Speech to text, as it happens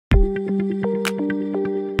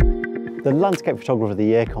The Landscape Photographer of the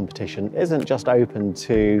Year competition isn't just open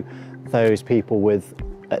to those people with,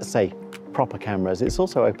 let's say, proper cameras. It's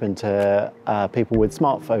also open to people with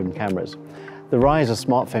smartphone cameras. The rise of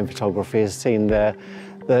smartphone photography has seen the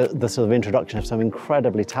sort of introduction of some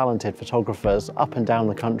incredibly talented photographers up and down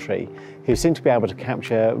the country who seem to be able to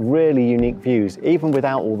capture really unique views, even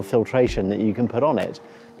without all the filtration that you can put on it.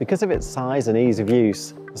 Because of its size and ease of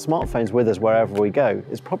use, the smartphone's with us wherever we go.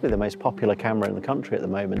 It's probably the most popular camera in the country at the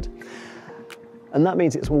moment. And that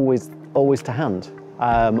means it's always to hand.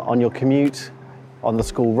 On your commute, on the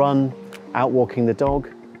school run, out walking the dog,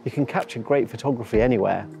 you can capture great photography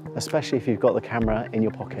anywhere, especially if you've got the camera in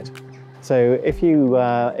your pocket. So if you,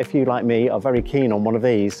 like me, are very keen on one of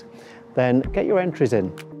these, then get your entries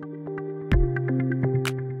in.